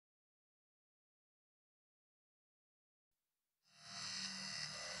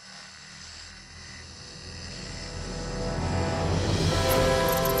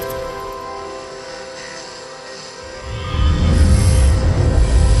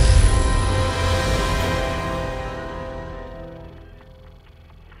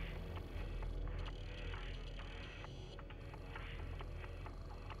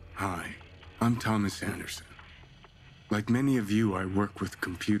I'm Thomas Anderson. Like many of you, I work with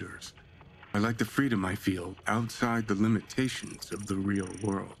computers. I like the freedom I feel outside the limitations of the real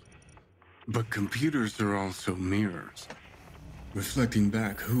world. But computers are also mirrors, reflecting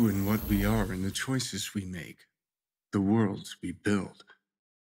back who and what we are and the choices we make, the worlds we build.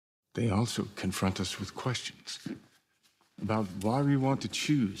 They also confront us with questions about why we want to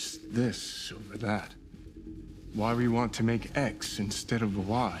choose this over that, why we want to make X instead of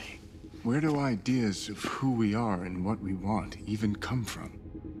Y. Where do ideas of who we are and what we want even come from?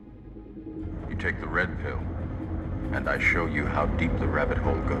 You take the red pill, and I show you how deep the rabbit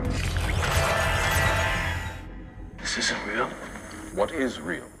hole goes. This isn't real. What is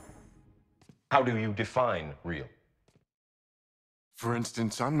real? How do you define real? For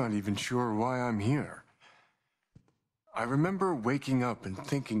instance, I'm not even sure why I'm here. I remember waking up and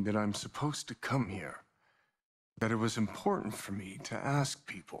thinking that I'm supposed to come here, that it was important for me to ask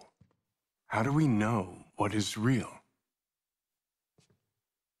people, how do we know what is real?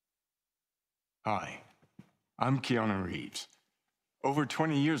 Hi, I'm Keanu Reeves. Over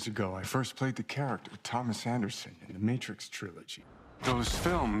 20 years ago, I first played the character Thomas Anderson in the Matrix trilogy. Those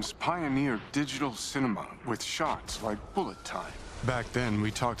films pioneered digital cinema with shots like bullet time. Back then,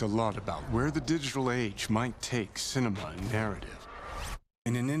 we talked a lot about where the digital age might take cinema and narrative.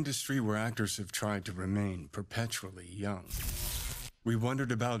 In an industry where actors have tried to remain perpetually young, we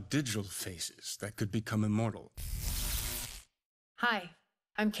wondered about digital faces that could become immortal. Hi,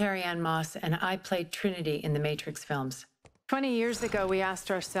 I'm Carrie Ann Moss, and I played Trinity in the Matrix films. 20 years ago, we asked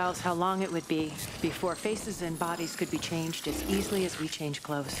ourselves how long it would be before faces and bodies could be changed as easily as we change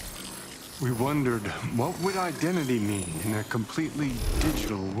clothes. We wondered, what would identity mean in a completely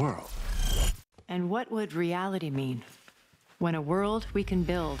digital world? And what would reality mean when a world we can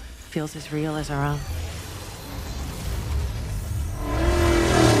build feels as real as our own?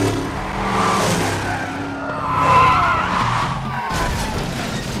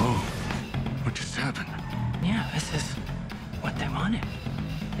 What just happened? Yeah, this is what they wanted.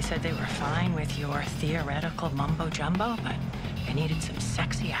 They said they were fine with your theoretical mumbo-jumbo, but they needed some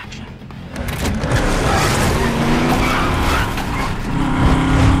sexy action.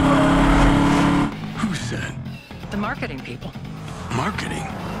 Who said? The marketing people. Marketing?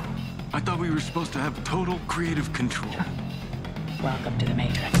 I thought we were supposed to have total creative control. Welcome to the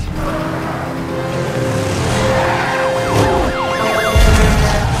Matrix.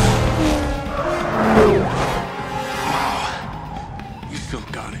 Wow. You still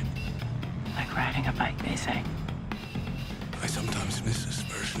got it. Like riding a bike, they say. I sometimes miss this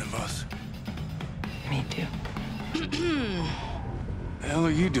version of us. Me too. The hell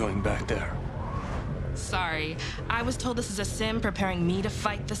are you doing back there? Sorry, I was told this is a sim preparing me to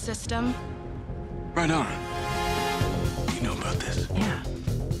fight the system. Right on. You know about this? Yeah.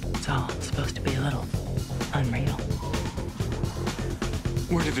 It's all supposed to be a little unreal.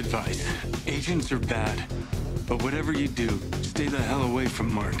 Word of advice. Agents are bad. But whatever you do, stay the hell away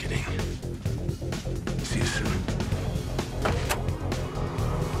from marketing. See you soon.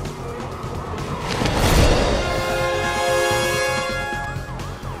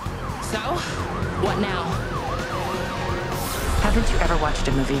 So, what now? Haven't you ever watched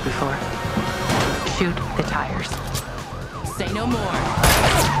a movie before? Shoot the tires. Say no more.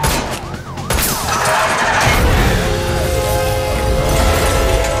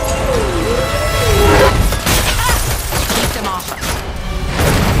 Keep them off us.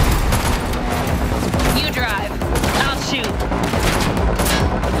 You drive. I'll shoot.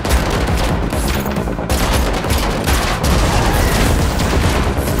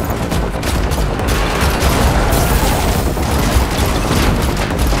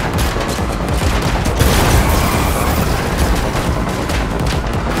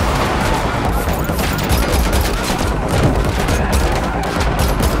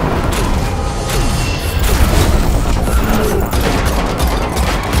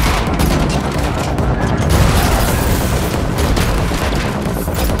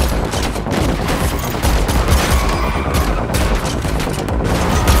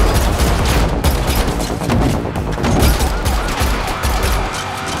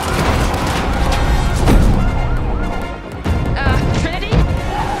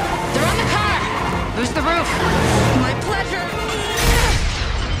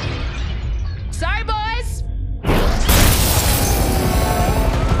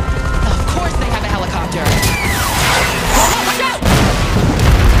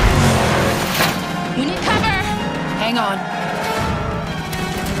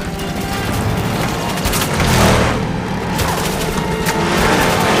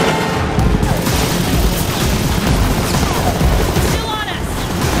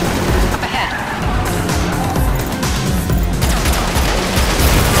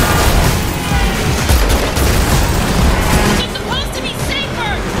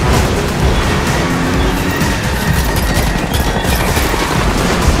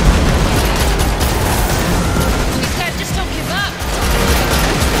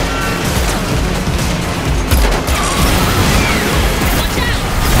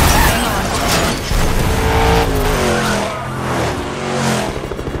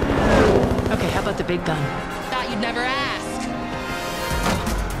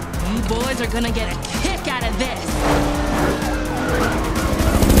 You boys are gonna get a kick out of this.